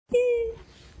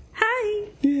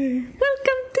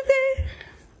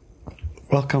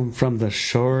Welcome from the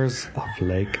shores of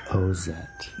Lake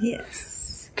Ozette.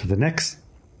 Yes.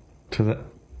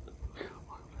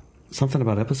 Something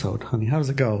about episode, honey. How does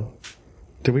it go?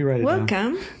 Did we write it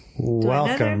down?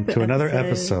 Welcome to another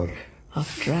episode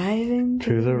of Driving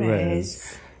to the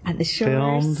Res at the shores.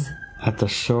 Filmed at the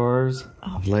shores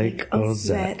of Lake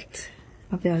Ozette.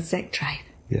 Of the Ozette tribe.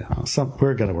 Yeah,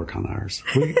 we're going to work on ours.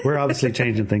 We're obviously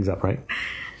changing things up, right?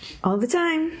 All the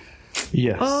time.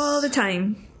 Yes. All the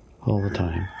time. All the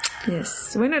time.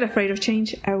 Yes. We're not afraid of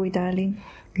change, are we, darling?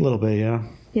 A little bit, yeah.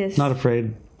 Yes. Not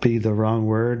afraid be the wrong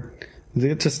word.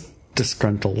 It just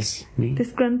disgruntles me.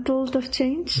 Disgruntled of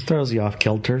change? It throws you off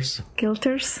kilters.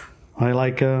 Kilters? I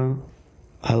like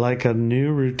a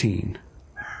new routine.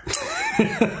 You do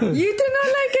not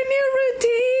like a new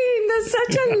routine. That's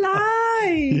such a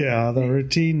lie. Yeah, the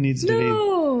routine needs to be...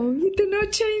 No, you do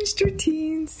not change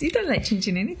routines. You don't like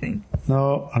changing anything.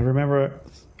 No, I remember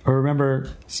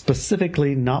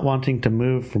specifically not wanting to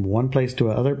move from one place to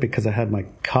another because I had my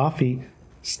coffee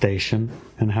station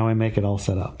and how I make it all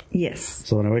set up. Yes.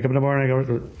 So when I wake up in the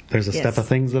morning, there's a step of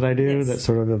things that I do that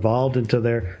sort of evolved into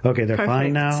they're Perfect.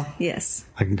 fine now. Yes.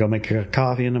 I can go make a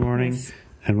coffee in the morning. Yes.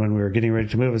 And when we were getting ready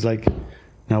to move, it was like,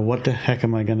 now what the heck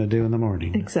am I going to do in the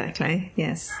morning? Exactly,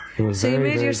 yes. It was so very, you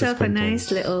made very yourself a nice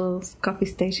little coffee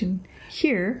station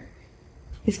here.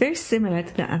 It's very similar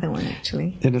to the other one,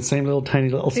 actually. In the same little tiny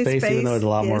little space, even though there's a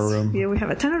lot more room. Yeah, we have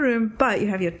a ton of room, but you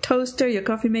have your toaster, your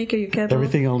coffee maker, your kettle.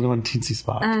 Everything all in one teensy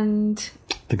spot. And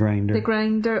the grinder.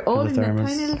 All in that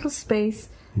tiny little space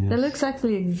that looks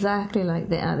actually exactly like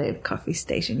the other coffee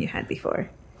station you had before.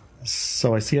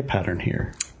 So I see a pattern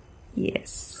here.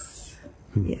 Yes.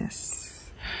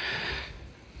 Yes.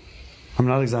 I'm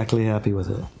not exactly happy with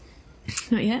it.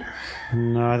 Not yet?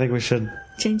 No, I think we should...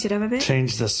 Change it up a bit?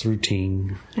 Change this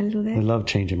routine. A little bit? I love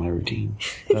changing my routine.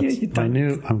 That's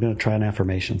I'm going to try an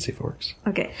affirmation, see if it works.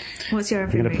 Okay. What's your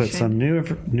affirmation? I'm going to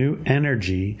put some new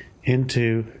energy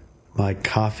into my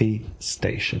coffee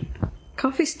station.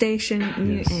 Coffee station,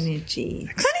 new energy.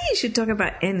 Funny you should talk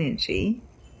about energy.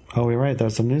 Oh, you're right.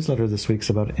 There's some newsletter this week's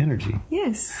about energy.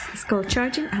 Yes. It's called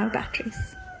Charging Our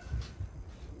Batteries.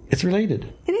 It's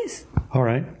related. It is. All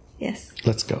right. Yes.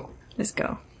 Let's go.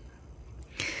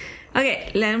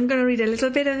 Okay, I'm going to read a little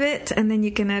bit of it, and then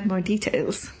you can add more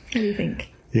details. What do you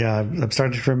think? Yeah, I'm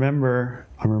starting to remember.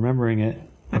 I'm remembering it.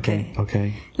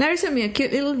 Okay. Larry sent me a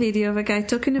cute little video of a guy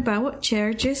talking about what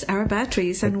charges our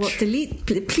batteries and what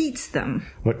depletes them.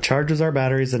 What charges our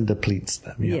batteries and depletes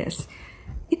them. Yeah. Yes.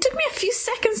 It took me a few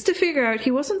seconds to figure out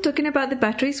he wasn't talking about the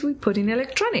batteries we put in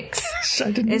electronics.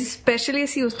 I didn't. Especially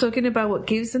as he was talking about what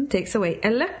gives and takes away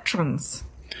electrons.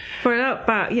 For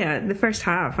about, the first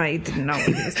half, I didn't know what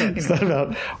he was talking about. It's not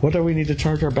about what do we need to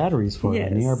charge our batteries for?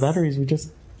 Yes. Our batteries,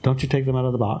 don't you take them out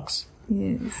of the box?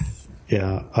 Yes.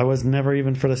 Yeah, I was never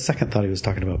even for the second thought he was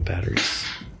talking about batteries.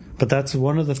 But that's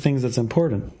one of the things that's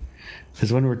important,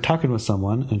 is when we're talking with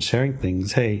someone and sharing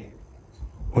things, hey,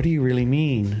 what do you really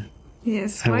mean?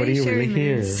 Yes, and why what are you really sharing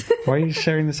hear? this? Why are you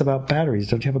sharing this about batteries?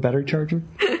 Don't you have a battery charger?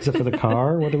 Is it for the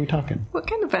car? What are we talking? What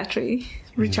kind of battery?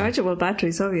 Rechargeable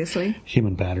batteries, obviously.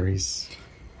 Human batteries.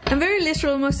 I'm very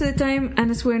literal most of the time,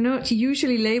 and as we're not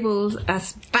usually labelled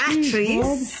as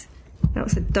batteries... That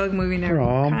was a dog moving our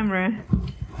camera.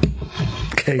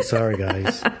 Okay, sorry,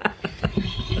 guys.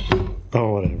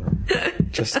 Oh, whatever.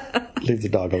 Just leave the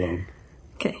dog alone.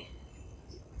 Okay.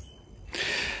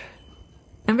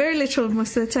 I'm very literal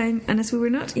most of the time, and as we were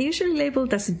not usually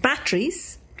labelled as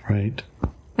batteries... Right.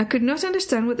 I could not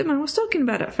understand what the man was talking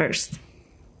about at first.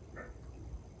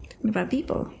 Talking about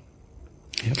people.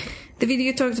 Yep. The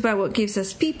video talks about what gives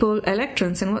us people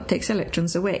electrons and what takes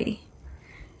electrons away.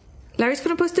 Larry's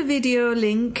going to post a video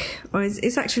link, or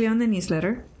it's actually on the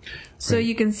newsletter, so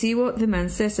you can see what the man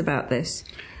says about this.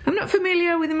 I'm not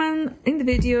familiar with the man in the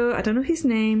video. I don't know his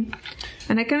name,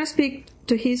 and I cannot speak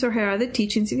to his or her other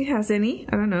teachings if he has any.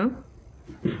 I don't know.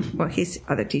 Well, his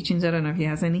other teachings, I don't know if he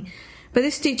has any. But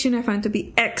this teaching I found to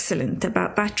be excellent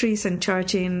about batteries and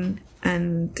charging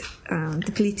and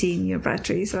depleting your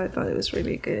battery, so I thought it was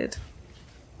really good.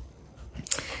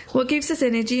 What gives us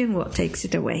energy and what takes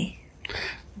it away?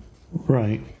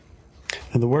 Right.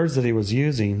 And the words that he was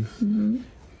using... Mm-hmm.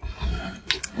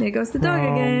 There goes the dog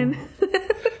again.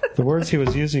 The words he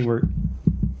was using were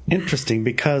interesting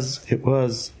because it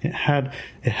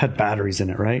had batteries in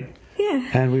it, right? Yeah.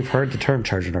 And we've heard the term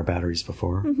charging our batteries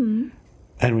before. Mm-hmm.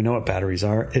 And we know what batteries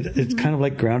are. It's kind of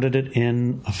like grounded it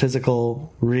in a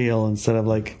physical real instead of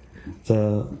like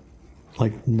the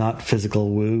not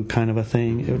physical woo kind of a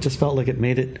thing. It just felt like it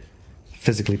made it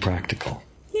physically practical.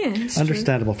 Yeah,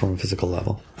 understandable from a physical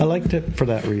level. I liked it for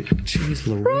that reason. Jeez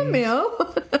Louise.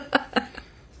 Romeo.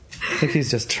 think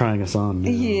he's just trying us on now.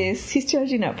 Yes, he's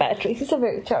charging up batteries. He's a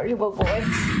very chargeable boy.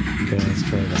 Okay, let's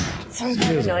try that. Sorry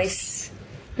about the noise.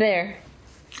 There.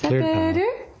 Is that Cleared better?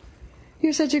 now.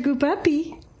 You're such a good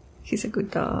puppy. He's a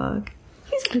good dog.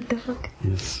 He's a good dog.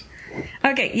 Yes.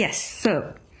 Okay, yes.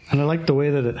 So, And I like the way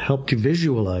that it helped you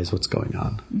visualize what's going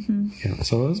on. Mm-hmm. Yeah,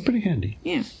 so it was pretty handy.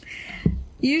 yeah.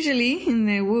 Usually in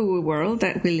the woo-woo world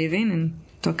that we live in and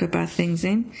talk about things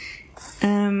in,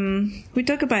 we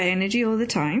talk about energy all the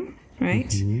time, right?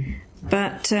 Mm-hmm.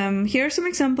 But here are some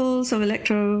examples of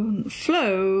electron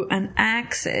flow and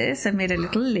access. I made a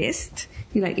little list.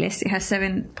 You like list? It has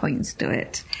 7 points to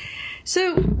it.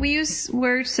 So we use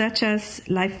words such as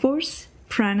life force,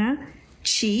 prana,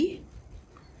 chi,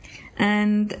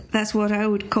 and that's what I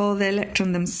would call the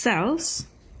electron themselves.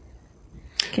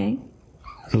 Okay.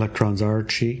 Electrons are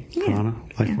chi, prana,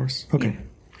 life force. Okay.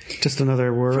 Yeah. Just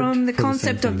another word. From the for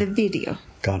concept same of the thing. video.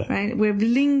 Got it. Right? We're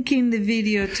linking the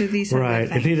video to these other Right.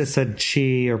 things. If he'd have said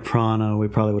chi or prana, we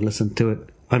probably would listen to it.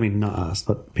 I mean, not us,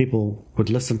 but people would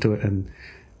listen to it and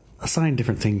assign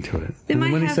different thing to it. They And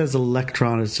might when he have- says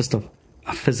electron, it's just a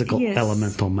physical Yes.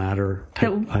 elemental matter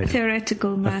type The item.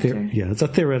 theoretical A matter. yeah, it's a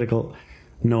theoretical,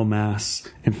 no mass,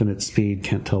 infinite speed,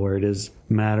 can't tell where it is,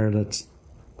 matter that's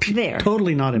There.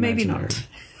 totally not Maybe imaginary. not.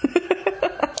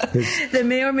 It's- They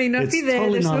may or may not It's be there.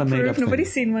 totally There's not no a made-up proof.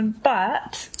 Nobody's thing. seen one.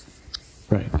 But,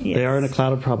 right. Yes. They are in a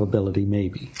cloud of probability,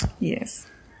 maybe. yes.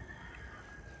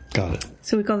 Got it.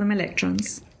 So we call them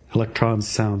electrons. Electrons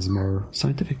sounds more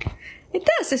scientific. It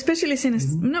does, especially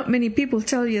since not many people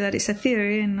tell you that it's a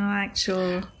theory and no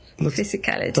actual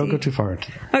physicality. Don't go too far into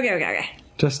it. Okay.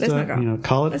 Just, Let's not go.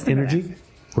 call Let's it not go energy.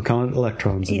 We're calling it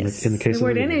electrons Yes. in the case the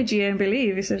word of the energy, I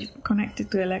believe, is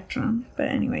connected to electron. But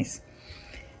anyways.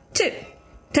 2.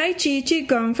 Tai Chi,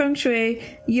 Qigong, Feng Shui,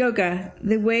 Yoga.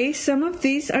 The way some of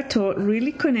these are taught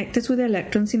really connect us with the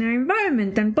electrons in our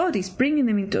environment and bodies, bringing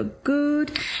them into a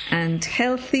good and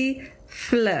healthy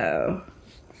flow.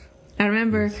 I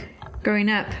remember growing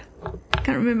up, I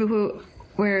can't remember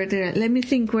where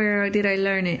did I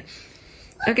learn it?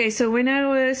 Okay, so when I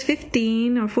was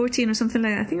 15 or 14 or something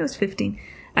like that, I think I was 15,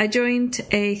 I joined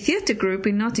a theatre group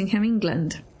in Nottingham,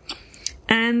 England.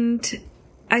 And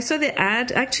I saw the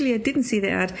ad. Actually, I didn't see the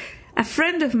ad. A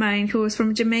friend of mine who was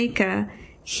from Jamaica,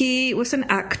 he was an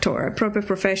actor, a proper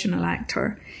professional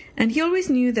actor. And he always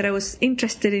knew that I was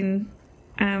interested in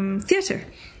theatre.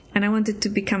 And I wanted to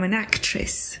become an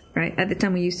actress, right? At the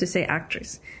time, we used to say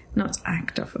actress, not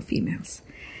actor for females.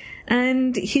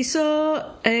 And he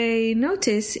saw a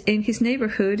notice in his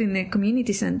neighborhood in the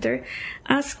community center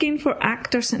asking for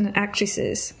actors and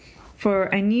actresses for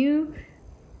a new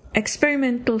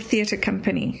experimental theatre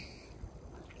company.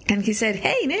 And he said,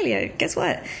 "Hey, Nelia, guess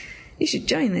what? You should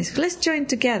join this. Let's join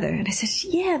together." And I said,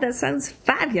 "Yeah, that sounds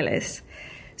fabulous."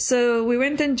 So we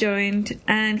went and joined,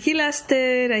 and he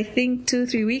lasted, I think,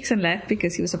 2-3 weeks and left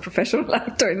because he was a professional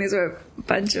actor and these were a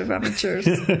bunch of amateurs.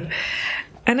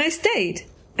 And I stayed.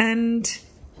 And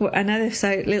another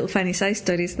little funny side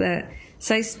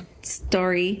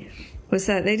story was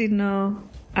that they didn't know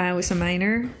I was a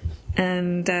minor,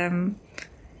 and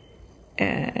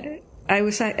I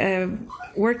was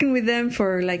working with them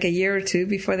for like a year or two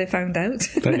before they found out.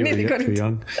 That you were too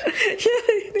young. Yeah,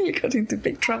 I nearly got into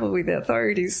big trouble with the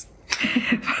authorities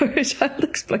for child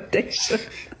exploitation.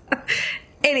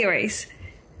 Anyways,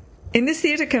 in this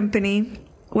theatre company,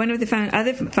 one of the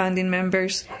other founding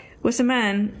members was a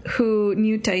man who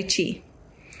knew Tai Chi.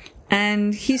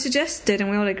 And he suggested, and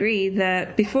we all agreed,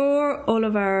 that before all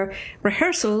of our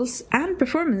rehearsals and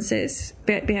performances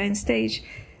behind stage,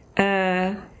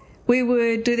 we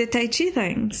would do the Tai Chi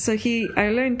thing. So I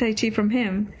learned Tai Chi from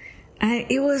him. And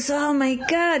it was, oh my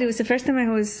God, it was the first time I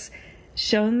was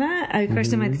shown that.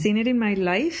 First time I'd seen it in my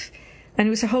life. And it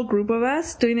was a whole group of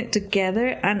us doing it together.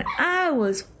 And I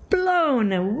was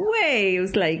blown away. It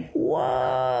was like,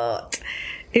 what?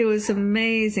 It was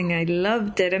amazing. I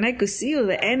loved it. And I could see all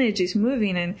the energies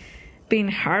moving and being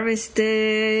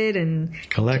harvested and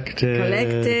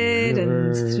collected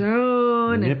and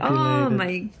thrown. And, oh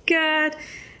my God.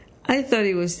 I thought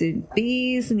it was the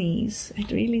bee's knees. I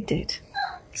really did.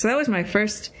 So that was my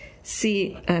first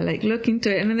look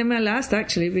into it. And then my last,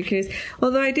 actually, because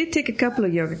although I did take a couple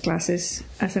of yoga classes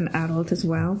as an adult as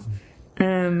well,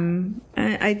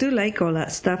 I do like all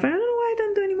that stuff. I don't know why I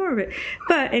don't do any more of it.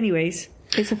 But anyways,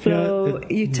 it's a flow.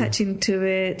 You touch into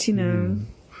it, you know.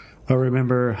 I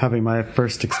remember having my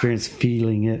first experience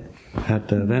feeling it at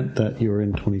the event that you were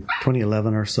in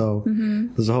 2011 or so.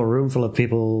 There's a whole room full of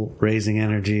people raising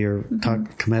energy or I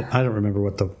don't remember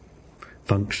what the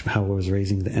function, how it was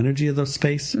raising the energy of the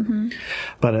space.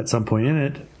 But at some point in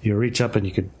it, you reach up and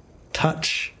you could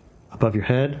touch above your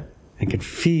head I could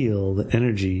feel the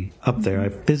energy up there. I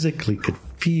physically could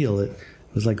feel it.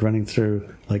 It was like running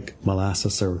through like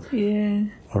molasses or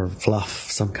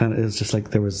fluff, some kind of. It was just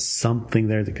like there was something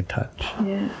there that could touch.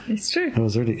 Yeah, it's true. It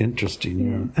was really interesting. You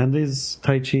know? And these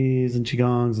Tai Chis and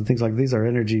Qigongs and things like these are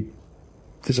energy.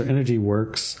 These are energy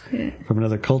works from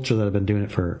another culture that have been doing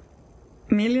it for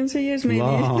millions of years, maybe.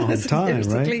 Long time,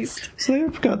 right? At least. So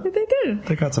they've got. But they do.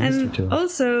 They got some history to it.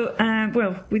 Also,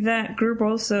 with that group,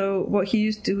 also what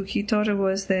he taught it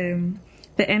was the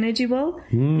energy ball.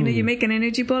 You know, you make an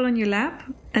energy ball on your lap,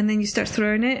 and then you start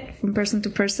throwing it from person to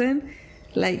person,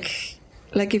 like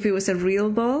if it was a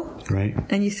real ball, right?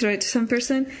 And you throw it to some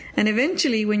person, and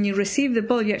eventually, when you receive the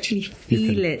ball, you actually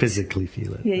feel it. Physically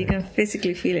feel it. Yeah, you can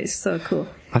physically feel it. It's so cool.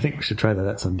 I think we should try that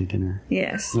at Sunday dinner.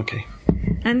 Yes. Okay.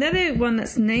 And the other one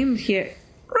that's named here,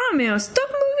 Romeo, stop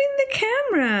moving the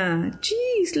camera.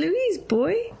 Jeez, Louise,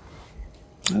 boy.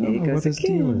 I don't know what his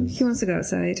deal is. He wants to go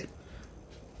outside.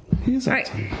 He is All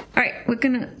outside. right, we're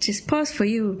going to just pause for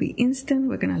you. It will be instant.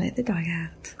 We're going to let the dog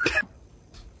out.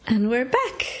 And we're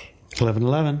back.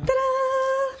 11:11.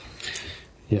 Ta-da!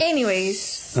 Yes.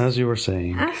 Anyways. As you were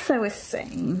saying. As I was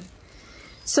saying.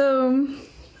 So,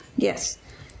 yes.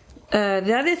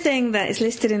 The other thing that is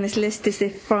listed in this list is the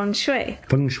feng shui.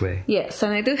 Feng shui. Yes,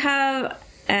 and I do have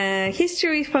a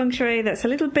history with feng shui that's a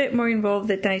little bit more involved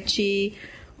than Tai Chi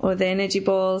or the energy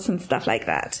balls and stuff like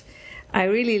that. I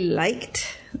really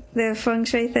liked the feng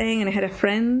shui thing, and I had a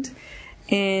friend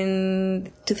in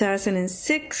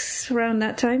 2006, around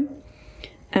that time,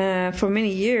 for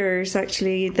many years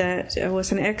actually, that I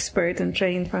was an expert and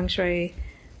trained feng shui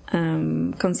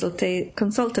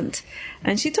consultant,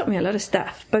 and she taught me a lot of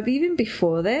stuff. But even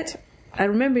before that, I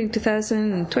remember in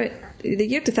the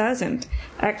year 2000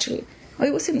 actually. Oh,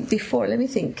 it wasn't before, let me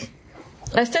think.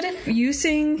 I started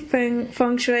using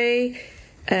feng shui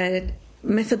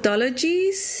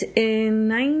methodologies in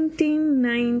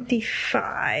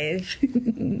 1995.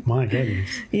 My goodness.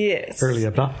 Yes. Early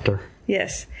adopter.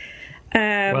 Yes.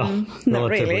 Well, not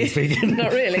really. Speaking.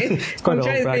 Not really. It's quite I'm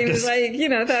trying old to think, practice. it's like,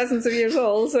 thousands of years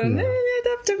old. So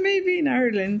adopter maybe in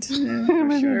Ireland,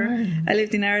 for sure. I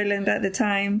lived in Ireland at the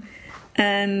time.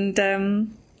 And I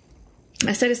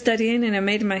started studying, and I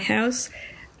made my house.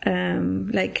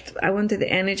 I wanted the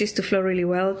energies to flow really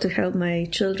well to help my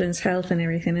children's health and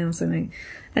everything else. And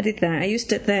I did that. I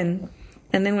used it then.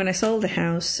 And then when I sold the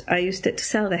house, I used it to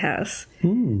sell the house.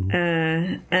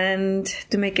 And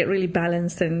to make it really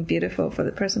balanced and beautiful for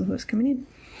the person who was coming in.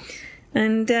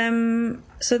 And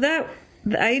so that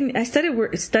I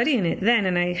started studying it then,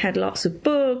 and I had lots of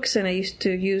books, and I used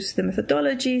to use the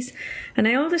methodologies. And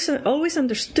I always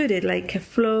understood it like a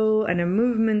flow and a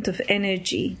movement of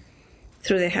energy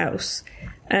through the house.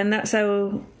 And that's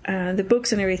how the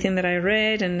books and everything that I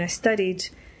read and I studied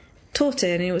taught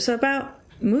it. And it was about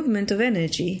movement of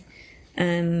energy,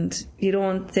 and you don't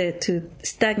want it to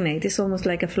stagnate. It's almost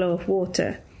like a flow of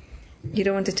water. You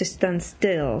don't want it to stand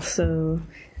still, so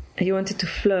you want it to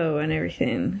flow and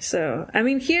everything. So, I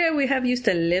mean, here we have used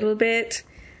a little bit,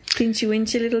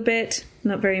 pinchy-winchy a little bit,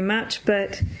 not very much,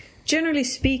 but generally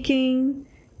speaking,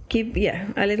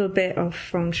 a little bit of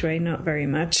feng shui, not very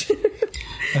much.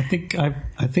 I think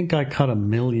I caught 1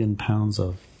 million pounds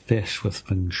of fish with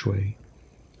feng shui.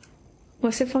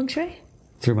 Was it feng shui?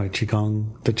 Through my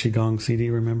the Qigong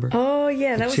CD, remember? Oh,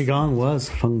 yeah. Qigong was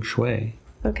feng shui.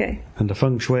 Okay. And the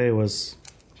feng shui was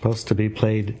supposed to be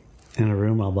played in a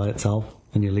room all by itself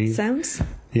when you leave. Sounds?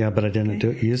 Yeah, but I didn't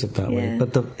use it that way.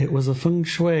 But it was a feng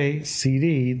shui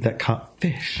CD that caught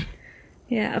fish.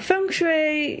 Yeah, feng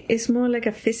shui is more like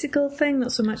a physical thing,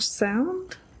 not so much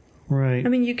sound. Right. I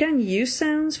mean, you can use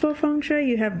sounds for feng shui.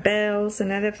 You have bells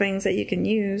and other things that you can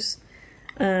use.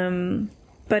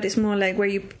 But it's more like where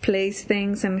you place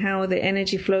things and how the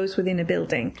energy flows within a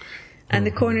building. And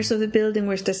the corners of the building,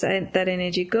 where does that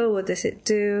energy go? What does it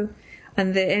do?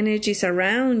 And the energies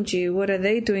around you, what are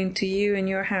they doing to you in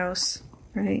your house?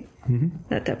 Right? Mm-hmm.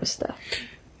 That type of stuff.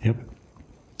 Yep.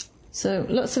 So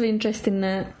lots of interest in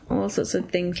that. All sorts of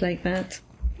things like that.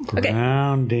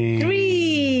 Grounding. Okay.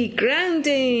 3.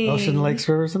 Grounding. Ocean, lakes,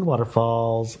 rivers, and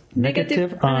waterfalls.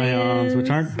 Negative ions, which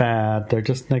aren't bad. They're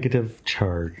just negative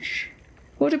charge.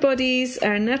 Water bodies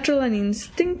are a natural and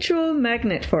instinctual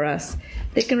magnet for us.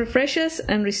 They can refresh us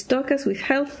and restock us with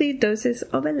healthy doses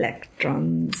of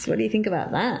electrons. What do you think about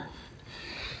that?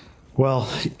 Well,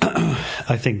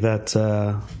 I think that's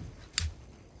a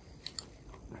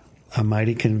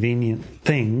mighty convenient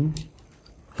thing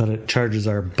that it charges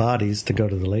our bodies to go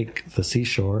to the lake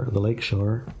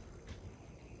shore.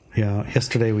 Yeah,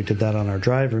 yesterday we did that on our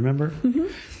drive, remember? Mm-hmm.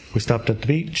 We stopped at the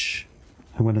beach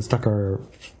and went and stuck our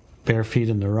bare feet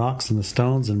in the rocks and the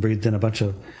stones and breathed in a bunch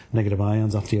of negative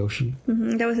ions off the ocean.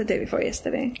 Mm-hmm. That was the day before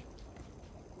yesterday.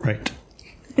 Right.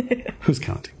 Who's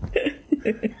counting?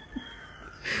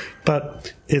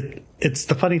 But it's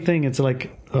the funny thing. It's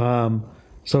like,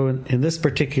 so in this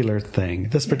particular thing,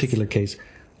 this particular case,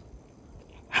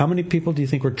 how many people do you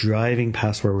think were driving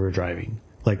past where we were driving?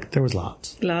 Like, there was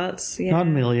lots. Lots, yeah. Not a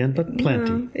million, but plenty.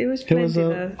 No, it was plenty. It was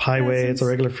a highway. Thousands. It's a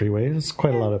regular freeway. It's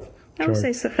quite a lot of. I would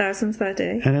say thousands that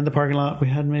day. And in the parking lot, we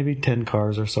had maybe 10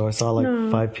 cars or so. I saw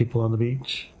like 5 people on the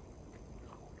beach.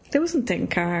 There wasn't 10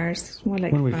 cars. It was more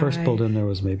like when we 5. first pulled in, there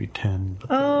was maybe 10.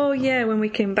 Oh, yeah. When we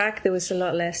came back, there was a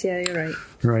lot less. Yeah, you're right.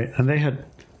 Right. And they had,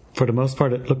 for the most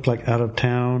part, it looked like out of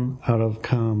town, out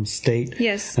of state.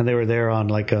 Yes. And they were there on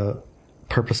like a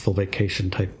purposeful vacation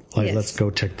type. Like, let's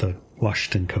go check the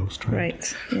Washington coast.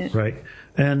 Right. Yeah. Right.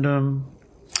 And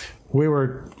we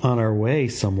were on our way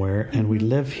somewhere, and we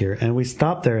live here, and we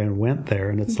stopped there and went there,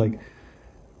 and it's like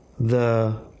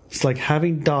it's like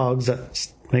having dogs that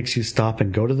makes you stop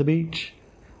and go to the beach.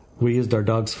 We used our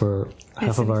dogs for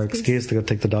half of our excuse to go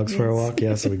take the dogs for a walk.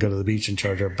 Yeah, so we go to the beach and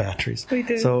charge our batteries. We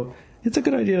do. So it's a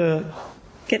good idea to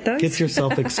get dogs. Get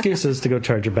yourself excuses to go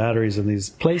charge your batteries in these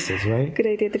places, right? Good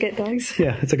idea to get dogs.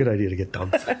 Yeah, it's a good idea to get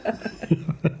dogs.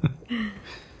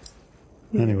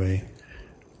 Anyway,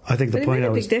 I think the point I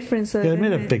was... It made a big difference. It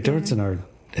made a big difference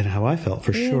in how I felt,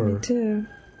 for sure. Me too.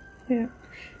 Yeah.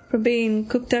 From being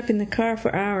cooped up in the car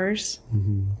for hours,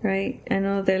 right? And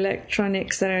all the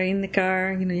electronics that are in the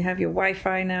car. You know, you have your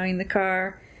Wi-Fi now in the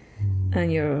car,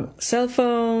 and your cell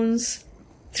phones,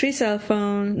 2 cell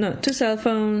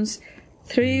phones,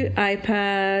 3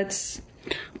 iPads.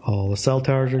 All the cell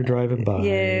towers are driving by.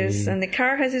 Yes, and the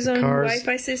car has its own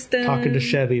Wi-Fi system. Talking to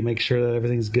Chevy, make sure that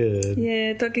everything's good.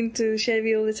 Yeah, talking to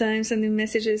Chevy all the time, sending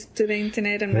messages to the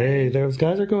internet. And hey, those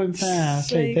guys are going fast.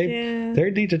 Hey,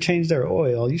 they need to change their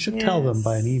oil. You should tell them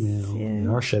by an email. Yeah.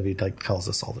 Our Chevy calls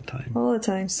us all the time. All the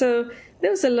time. So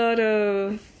there was a lot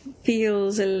of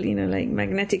fields, like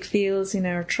magnetic fields in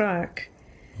our truck.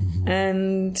 Mm-hmm.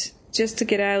 And just to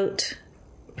get out,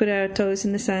 put our toes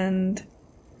in the sand.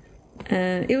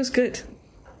 It was good.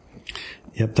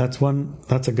 Yep,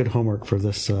 that's a good homework for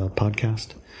this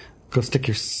podcast. Go stick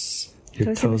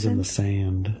your toes in the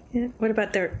sand. Yeah. What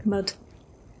about the mud?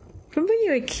 Remember when you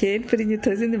were a kid putting your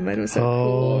toes in the mud was so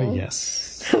cool? Oh,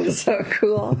 yes. That was so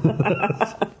cool.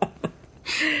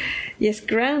 Yes,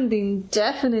 grounding,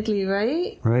 definitely,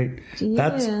 right? Right.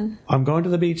 Yeah. I'm going to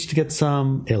the beach to get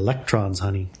some electrons,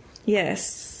 honey.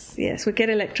 Yes, we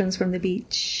get electrons from the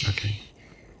beach. Okay.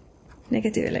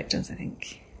 Negative electrons, I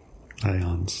think.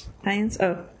 Ions. Ions?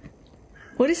 Oh.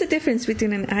 What is the difference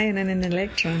between an ion and an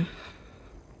electron?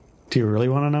 Do you really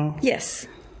want to know? Yes.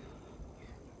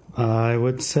 I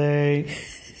would say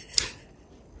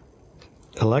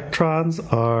electrons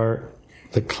are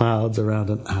the clouds around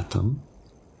an atom.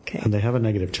 Okay. And they have a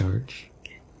negative charge.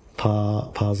 Okay.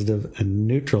 Positive and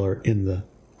neutral are in the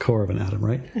core of an atom,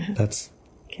 right? Uh-huh. That's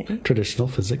traditional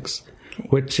physics,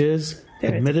 which is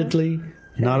admittedly...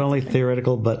 Not only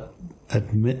theoretical, but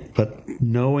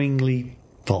knowingly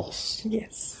false.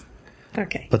 Yes.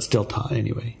 Okay. But still taught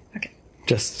anyway. Okay.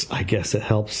 Just, I guess it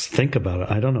helps think about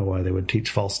it. I don't know why they would teach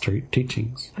false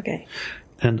teachings. Okay.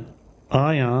 And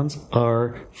ions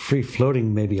are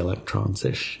free-floating, maybe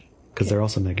electrons-ish, because they're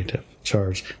also negative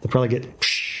charged. They'll probably get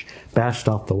bashed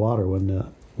off the water when the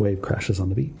wave crashes on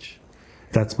the beach.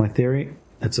 That's my theory.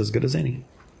 It's as good as any.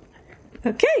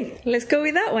 Okay. Let's go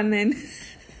with that one then.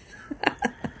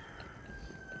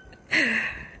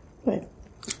 What?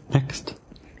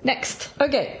 Next.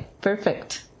 Okay,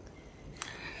 perfect.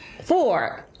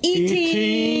 4.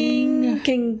 Eating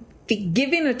can be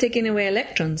giving or taking away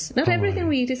electrons. Not everything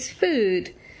we eat is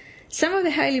food. Some of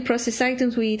the highly processed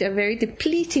items we eat are very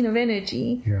depleting of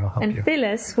energy and fill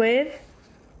us with,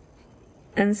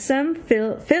 and some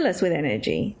fill us with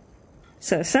energy.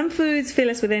 So some foods fill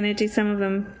us with energy, some of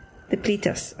them deplete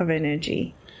us of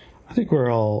energy. I think we're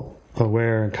all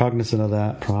aware and cognizant of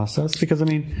that process because,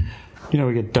 we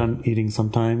get done eating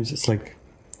sometimes. It's like...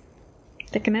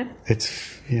 Take a nap?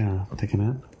 Take a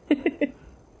nap.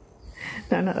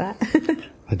 No, not that.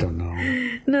 I don't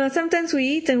know. No, sometimes we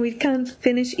eat and we can't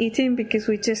finish eating because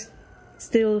we're just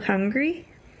still hungry.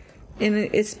 And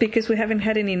it's because we haven't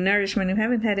had any nourishment, we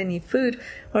haven't had any food.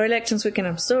 Or electrons we can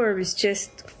absorb is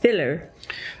just filler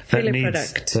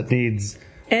product. That needs...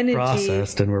 energy.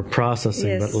 Processed, and we're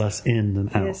processing, but less in than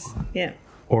out. Yes. Yeah.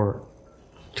 Or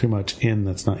too much in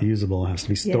that's not usable has to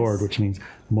be stored, which means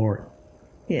more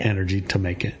energy to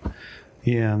make it.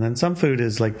 Yeah, and then some food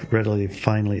is like readily,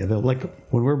 finally available. Like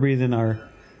when we're breathing our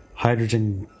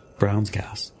hydrogen Brown's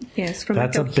gas. Yes, from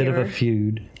That's a bit of a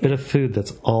calculator. bit of food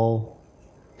that's all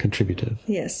contributive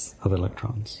Yes. of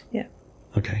electrons. Yeah.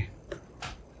 Okay.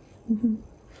 Mm-hmm.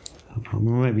 I don't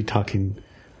know. We might be talking,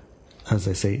 as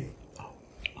I say,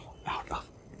 out of.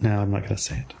 No, I'm not going to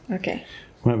say it. Okay.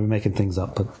 We might be making things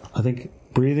up, but I think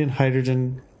breathing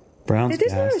hydrogen, Brown's It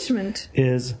is gas, nourishment.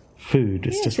 is food.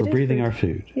 It's Yes, just it we're is breathing food. our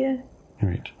food. Yeah. All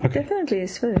right. Okay. Definitely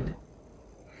is food.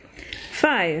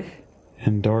 5.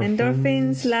 Endorphins.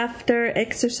 Endorphins, laughter,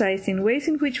 exercising, ways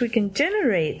in which we can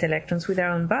generate electrons with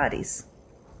our own bodies.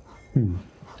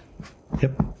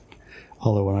 Yep.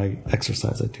 Although when I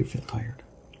exercise, I do feel tired.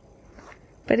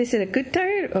 But is it a good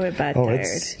tired or a bad Oh, tired?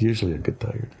 it's usually a good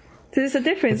tired. There's a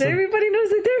difference. Everybody knows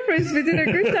the difference between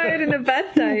a good tired and a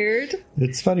bad tired.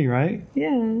 It's funny, right?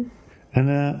 Yeah.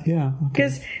 And yeah. Okay.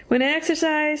 Because when I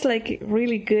exercise, like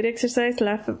really good exercise,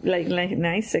 like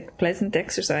nice, like pleasant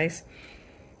exercise,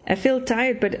 I feel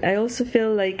tired, but I also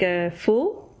feel like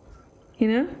full,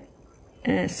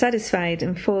 satisfied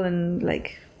and full and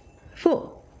like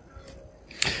full.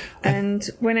 And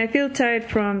when I feel tired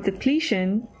from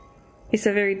depletion, it's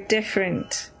a very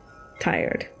different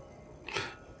tired.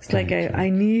 It's like I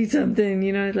need something,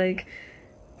 like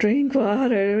drink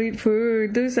water, eat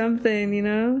food, do something,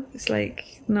 It's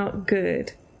like not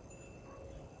good.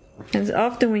 And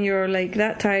often when you're like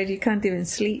that tired, you can't even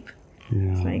sleep.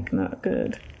 Yeah. It's like not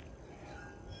good.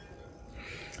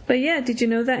 But yeah, did you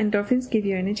know that endorphins give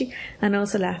you energy? And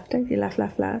also laughter. If you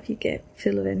laugh, you get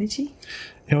full of energy.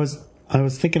 I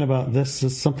was thinking about this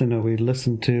as something that we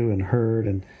listened to and heard,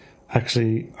 and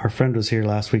actually our friend was here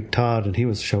last week, Todd, and he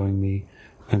was showing me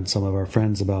and some of our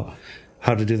friends about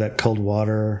how to do that cold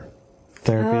water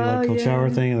therapy, cold shower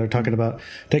thing, and they're talking about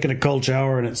taking a cold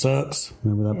shower and it sucks.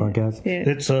 Remember that podcast? Yeah.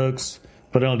 It sucks,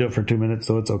 but I'll do it for 2 minutes,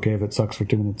 so it's okay if it sucks for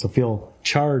 2 minutes. So feel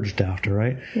charged after,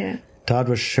 right? Yeah. Todd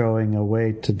was showing a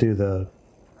way to do the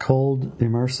cold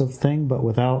immersive thing, but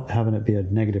without having it be a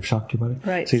negative shock to your body.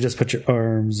 Right. So you just put your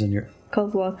arms and your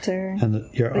Water. And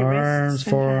your The arms, wrists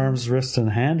and forearms, wrists,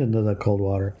 and hand into the cold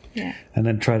water. Yeah. And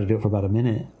then try to do it for about a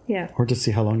minute. Yeah. Or just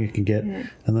see how long you can get. Yeah.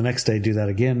 And the next day do that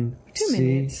again. 2 see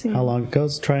minutes, yeah. how long it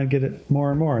goes. Try and get it more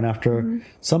and more. And after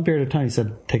some period of time, he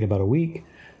said take about a week.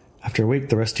 After a week,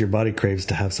 the rest of your body craves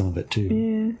to have some of it too.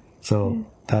 Yeah. So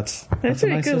that's a That's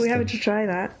really nice good. We system. have to try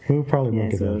that. We probably will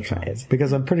Yes, give we'll it a try. try it.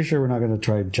 Because I'm pretty sure we're not going to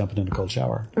try jumping in a cold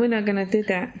shower. We're not going to do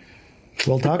that.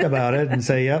 We'll talk about it and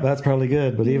say, yeah, that's probably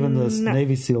good. But even the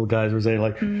Navy SEAL guys were saying,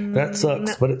 like, that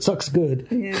sucks, but it sucks good.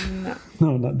 Yeah, no.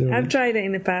 No, not doing I've it. tried it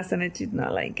in the past and I did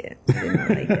not like it. I did not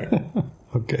like it.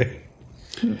 Okay.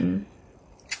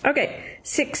 Okay,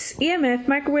 6. EMF,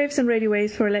 microwaves and radio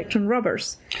waves for electron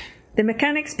rubbers. The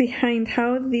mechanics behind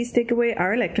how these take away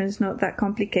our electrons is not that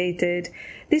complicated.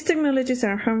 These technologies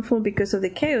are harmful because of the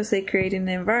chaos they create in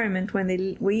the environment when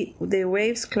the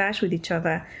waves clash with each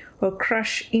other or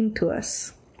crush into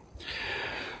us.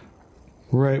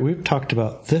 Right. We've talked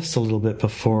about this a little bit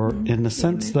before in the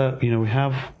sense that,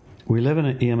 we live in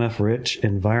an EMF rich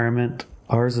environment.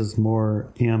 Ours is more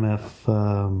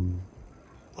EMF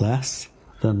less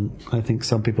than I think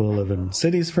some people who live in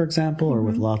cities, for example, or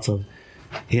with lots of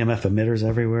EMF emitters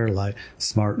everywhere, like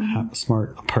smart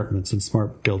apartments and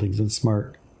smart buildings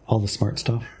and all the smart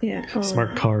stuff. Yeah.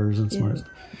 Smart cars and smart.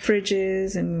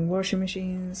 Fridges and washing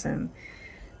machines and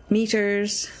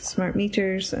meters, smart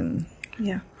meters, and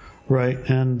yeah. Right.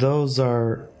 And those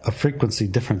are a frequency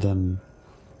different than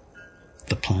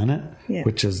the planet,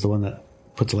 which is the one that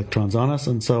puts electrons on us.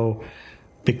 And so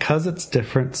because it's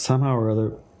different, somehow or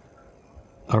other,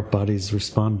 our bodies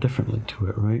respond differently to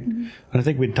it, right? Mm-hmm. And I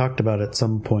think we talked about at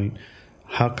some point,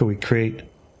 how can we create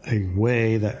a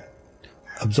way that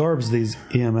absorbs these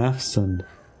EMFs and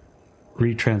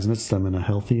retransmits them in a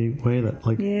healthy way that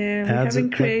adds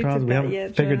electrons? We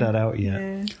haven't figured that out yet.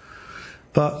 Yeah.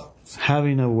 But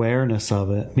having awareness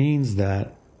of it means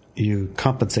that you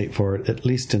compensate for it, at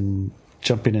least in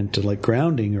jumping into like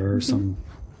grounding or some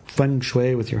feng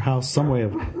shui with your house, some way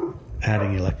of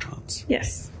adding electrons.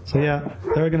 Yes. So yeah,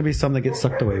 there are going to be some that get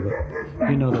sucked away, but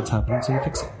you know that's happening, so you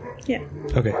fix it. Yeah.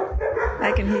 Okay.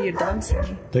 I can hear your dog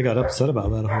singing. They got upset about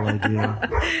that whole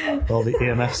idea. All the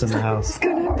EMFs in the house. What's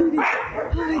going on, Beauty?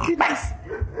 Oh my goodness.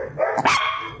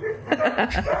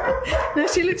 No,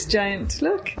 she looks giant.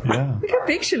 Look. Yeah. Look how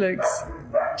big she looks.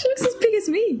 She looks as big as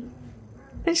me.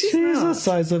 And she's the not.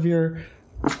 size of your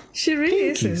She really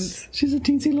pinkies. isn't. She's a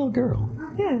teensy little girl.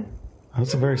 Yeah.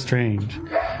 That's very strange.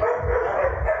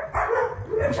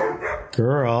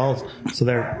 Girls. So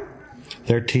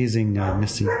they're teasing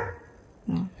Missy.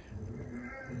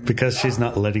 Because she's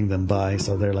not letting them buy,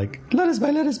 so they're like, let us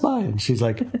buy. And she's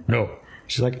like, no.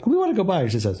 She's like, we want to go buy.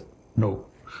 She says, no.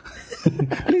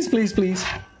 Please, please, please.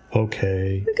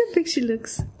 Okay. Look how big she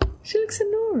looks. She looks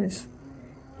enormous.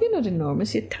 You're not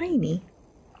enormous, you're tiny.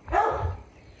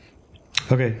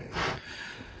 Okay.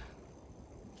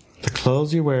 The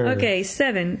clothes you wear. Okay,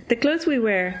 7. The clothes we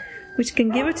wear, which can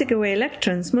give or take away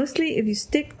electrons, mostly if you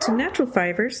stick to natural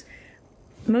fibers.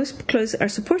 Most clothes are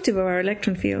supportive of our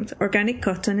electron field. Organic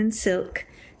cotton and silk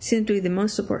seem to be the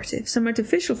most supportive. Some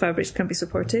artificial fabrics can be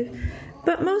supportive,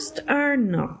 but most are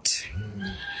not.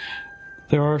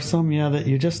 There are some, that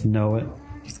you just know it.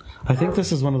 I think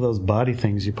this is one of those body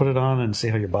things. You put it on and see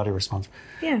how your body responds.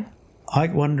 Yeah. I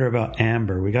wonder about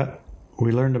amber.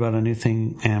 We learned about a new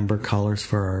thing, amber collars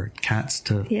for our cats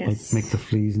to make the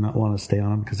fleas not want to stay on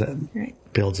them because that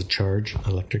builds a charge,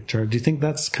 electric charge. Do you think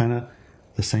that's kind of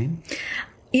the same?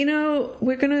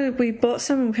 We bought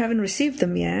some and we haven't received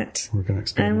them yet. We're going to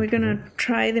experiment. And we're going to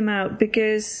try them out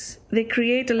because they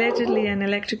create allegedly an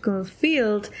electrical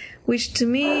field, which to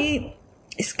me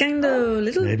is kind of a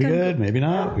little... Maybe good, maybe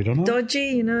not. We don't know.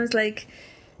 Dodgy, it's like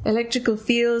electrical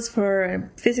fields for a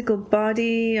physical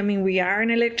body. I mean, we are an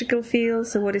electrical field,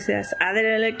 so what is this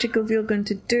other electrical field going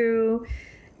to do?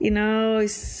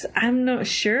 I'm not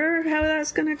sure how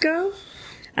that's going to go.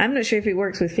 I'm not sure if it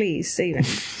works with fleas even.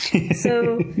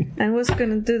 So, and what's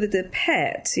going to do to the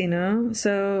pet,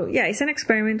 So, yeah, it's an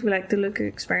experiment. We like to look at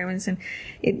experiments. And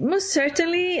it most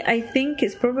certainly, I think,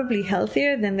 is probably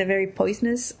healthier than the very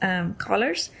poisonous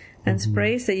collars and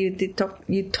sprays that you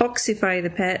toxify the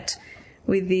pet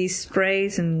with these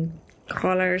sprays and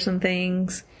collars and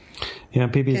things. Yeah,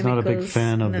 Bibi's not a big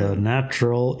fan of the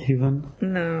natural even.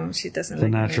 No, she doesn't the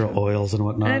like natural oils and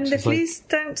whatnot. And the fleas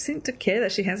don't seem to care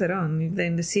that she has it on.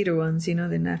 Then the cedar ones, the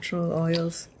natural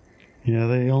oils. Yeah,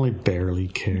 they only barely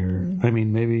care. I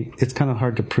mean, maybe it's kind of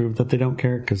hard to prove that they don't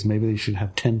care because maybe they should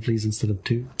have 10 fleas instead of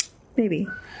 2. Maybe.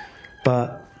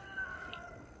 But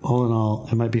all in all,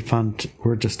 it might be fun.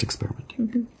 We're just experimenting.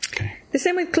 Mm-hmm. Okay. The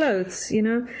same with clothes,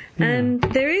 And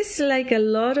there is like a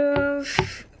lot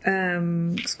of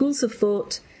schools of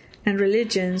thought and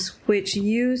religions which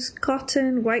use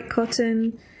white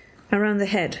cotton around the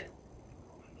head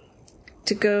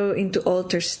to go into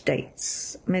altered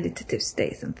states, meditative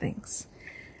states and things.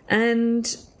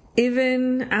 And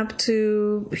even up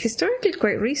to historically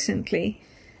quite recently,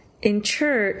 in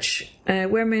church,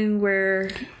 women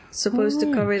were supposed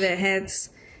to cover their heads,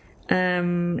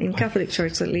 in Catholic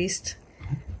Church at least,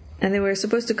 and they were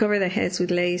supposed to cover their heads with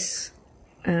lace.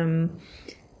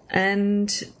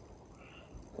 And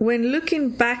when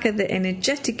looking back at the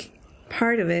energetic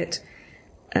part of it,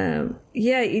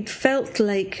 it felt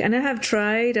like, and I have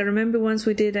tried, I remember once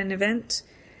we did an event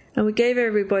and we gave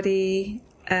everybody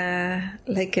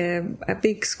like a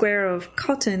big square of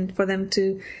cotton for them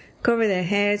to cover their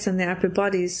heads and their upper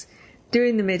bodies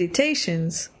during the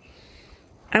meditations.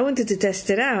 I wanted to test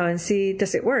it out and see,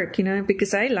 does it work,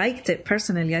 because I liked it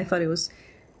personally. I thought it was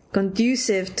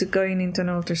conducive to going into an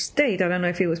altered state. I don't know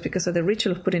if it was because of the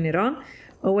ritual of putting it on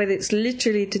or whether it's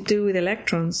literally to do with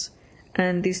electrons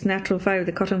and this natural fiber,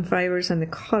 the cotton fibers and the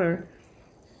color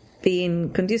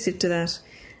being conducive to that.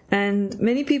 And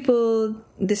many people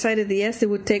decided that yes, they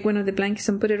would take one of the blankets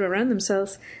and put it around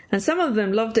themselves. And some of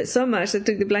them loved it so much they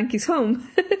took the blankets home.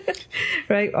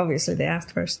 Right? Obviously they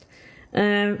asked first.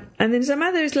 And then some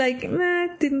others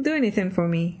it didn't do anything for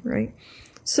me. Right?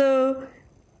 So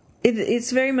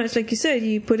it's very much like you said,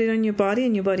 you put it on your body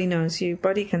and your body knows. Your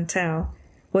body can tell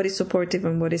what is supportive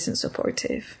and what isn't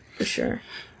supportive, for sure.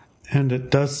 And it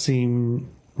does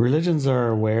seem religions are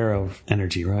aware of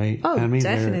energy, right? Oh,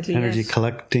 definitely, they're energy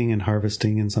collecting and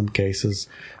harvesting in some cases.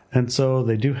 And so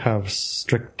they do have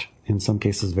strict, in some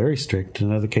cases very strict,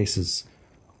 in other cases,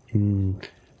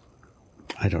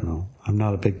 I don't know. I'm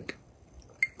not a big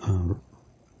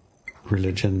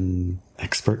religion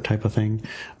expert type of thing,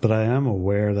 but I am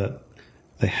aware that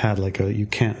they had you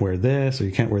can't wear this, or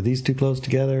you can't wear these 2 clothes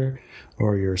together,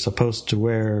 or you're supposed to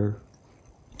wear...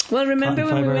 Well, remember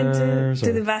when we went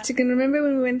to the Vatican? Remember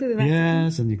when we went to the Vatican?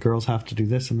 Yes, and the girls have to do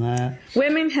this and that.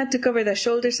 Women had to cover their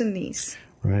shoulders and knees.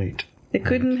 Right. They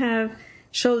couldn't have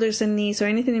shoulders and knees or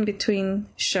anything in between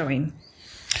showing.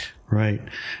 Right.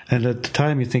 And at the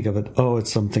time you think of it,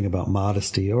 it's something about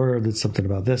modesty, or it's something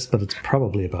about this, but it's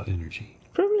probably about energy.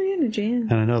 Probably energy, yeah.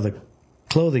 And I know the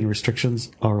clothing restrictions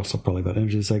are also probably about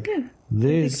energy. It's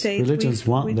these religions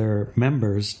want their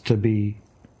members to be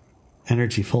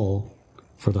energy full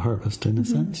for the harvest, in a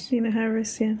sense. In a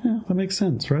harvest, yeah. Yeah, that makes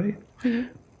sense, right? Mm-hmm.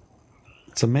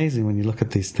 It's amazing when you look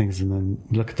at these things and then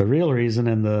you look at the real reason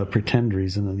and the pretend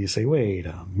reason, and you say, wait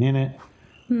a minute.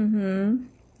 Mm-hmm.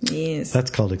 Yes. That's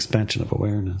called expansion of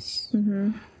awareness.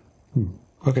 Mm-hmm.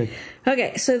 Okay.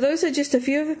 Okay, so those are just a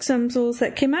few of the examples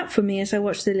that came up for me as I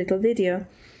watched the little video.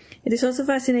 It is also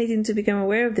fascinating to become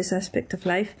aware of this aspect of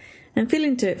life and feel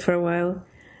into it for a while,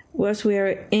 whilst we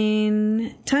are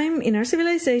in time in our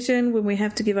civilization when we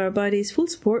have to give our bodies full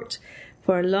support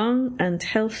for a long and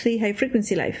healthy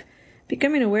high-frequency life.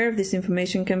 Becoming aware of this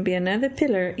information can be another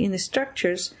pillar in the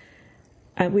structures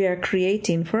we are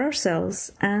creating for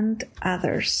ourselves and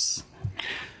others.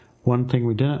 One thing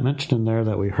we didn't mention in there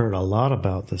that we heard a lot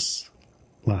about this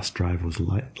last drive was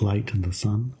light in the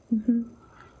sun. Mm-hmm.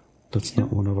 That's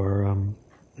not one of our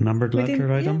numbered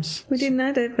letter items. We didn't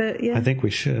add it, but yeah. I think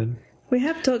we should. We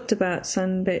have talked about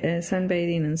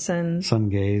sunbathing and sun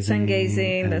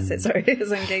gazing. That's it, sorry.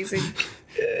 Sun gazing.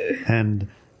 And,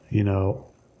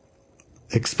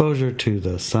 exposure to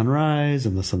the sunrise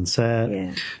and the sunset.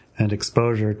 Yeah. And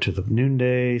exposure to the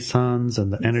noonday suns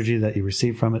and the energy that you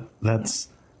receive from it. That's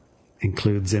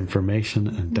includes information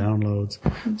and downloads.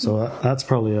 Mm-hmm. So that's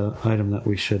probably an item that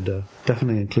we should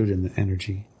definitely include in the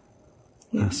energy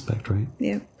aspect, right?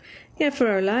 Yeah. Yeah, for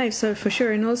our lives, so for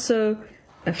sure. And also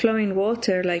flowing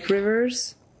water like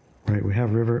rivers. Right, we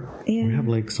have we have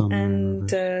lakes on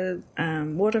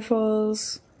and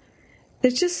waterfalls.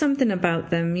 There's just something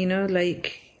about them,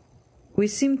 like we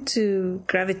seem to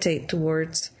gravitate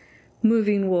towards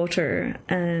moving water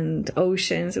and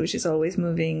oceans, which is always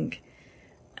moving,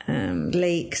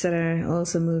 lakes that are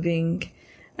also moving.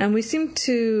 And we seem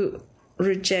to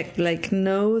reject,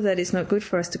 know that it's not good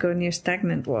for us to go near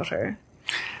stagnant water.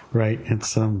 Right.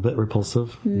 It's a bit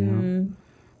repulsive. Yeah,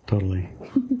 totally.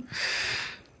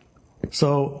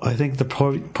 So I think the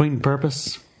point and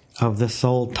purpose of this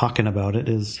whole talking about it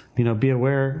is, be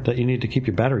aware that you need to keep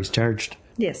your batteries charged.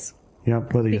 Yes. Yeah,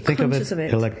 whether you think of it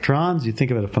electrons, you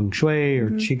think of it as feng shui or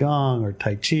qigong or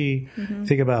tai chi.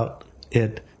 Think about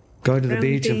it going to the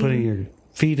beach and putting your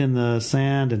feet in the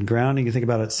sand and grounding. You think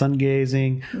about it sun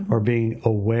gazing or being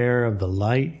aware of the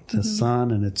light, the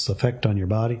sun, and its effect on your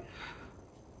body.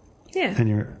 Yeah. And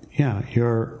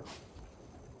you're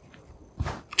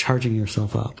charging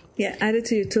yourself up. Yeah, add it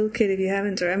to your toolkit if you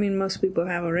haven't. Or most people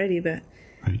have already, but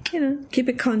right. Keep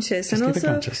it conscious. Just and keep also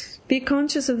it conscious. Be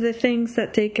conscious of the things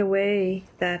that take away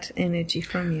that energy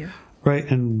from you. Right,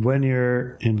 and when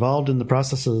you're involved in the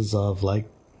processes of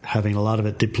having a lot of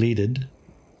it depleted,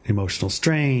 emotional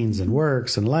strains and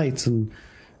works and lights and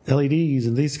LEDs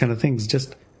and these kind of things,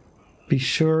 just be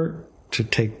sure to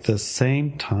take the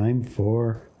same time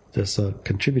for this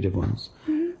contributive ones.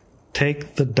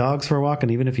 Take the dogs for a walk,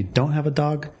 and even if you don't have a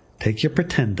dog, take your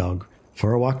pretend dog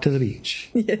for a walk to the beach.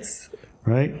 Yes.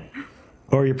 Right?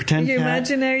 Or your pretend your cat.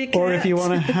 Imaginary cat. Or if you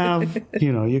want to have,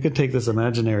 you could take this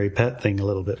imaginary pet thing a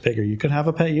little bit bigger. You could have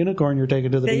a pet unicorn you're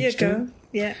taking to the beach too. There you go.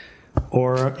 Yeah.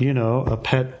 Or, a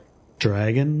pet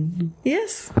dragon.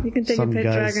 Yes. You can take your pet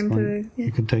dragon to the... Yeah.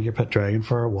 You can take your pet dragon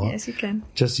for a walk. Yes, you can.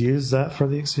 Just use that for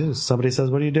the excuse. Somebody says,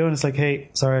 what are you doing? It's like, hey,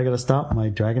 sorry, I got to stop. My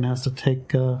dragon has to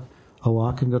take a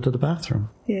walk and go to the bathroom.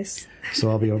 Yes.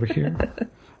 So I'll be over here.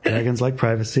 Dragons like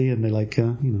privacy, and they like,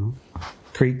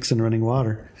 creeks and running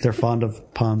water. They're fond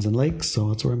of ponds and lakes, so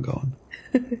that's where I'm going.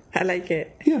 I like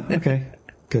it. Yeah, okay.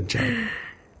 Good job.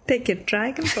 Take your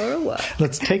dragon for a walk.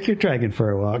 Let's take your dragon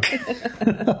for a walk.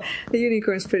 The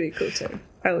unicorn's pretty cool, too.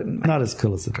 I wouldn't mind. Not as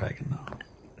cool as the dragon, though.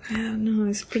 I don't know.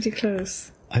 It's pretty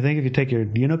close. I think if you take your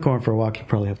unicorn for a walk, you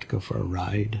probably have to go for a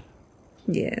ride.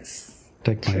 Yes.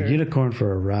 Take my unicorn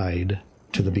for a ride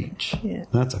to the beach. Yeah.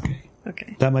 That's okay.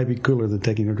 Okay. That might be cooler than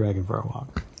taking your dragon for a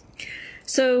walk.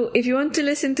 So if you want to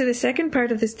listen to the second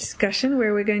part of this discussion,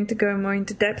 where we're going to go more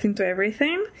into depth into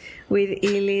everything with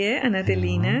Ilie and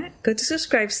Adelina, go to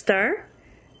Subscribestar,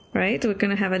 right? We're going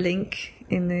to have a link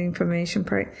in the information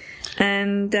part.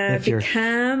 And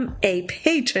become a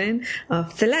patron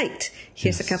of the light.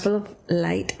 Here's a couple of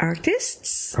light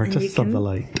artists. Artists of the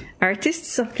light.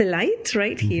 Artists of the light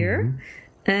right here.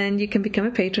 And you can become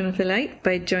a patron of the light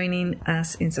by joining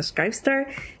us in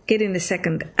Subscribestar, getting the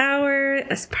second hour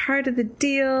as part of the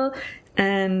deal,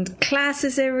 and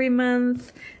classes every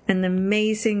month, and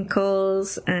amazing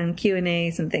calls and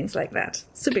Q&As and things like that.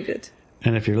 Super good.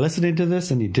 And if you're listening to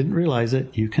this and you didn't realize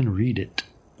it, you can read it.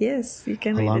 Yes, you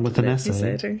can along read it with an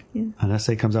essay. Yeah. An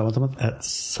essay comes out once a month at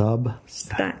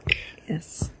Substack.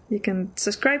 Yes. You can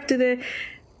subscribe to the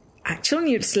actual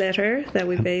newsletter that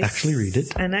we base. Actually read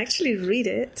it. And actually read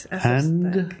it.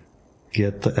 And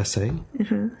get the essay.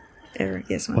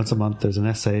 Yes, once a month, there's an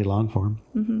essay, long form.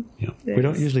 We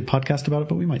don't usually podcast about it,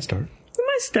 but we might start. We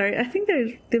might start. I think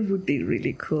they would be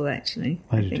really cool, actually.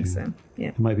 I think so. Yeah.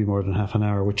 It might be more than half an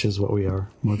hour, which is what we are.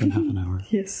 More than half an hour.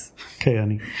 Yes. Okay,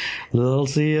 honey. We'll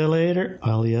see you later.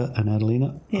 Alia and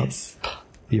Adelina. Yes. Up.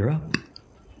 You're up.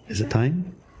 Is it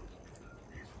time?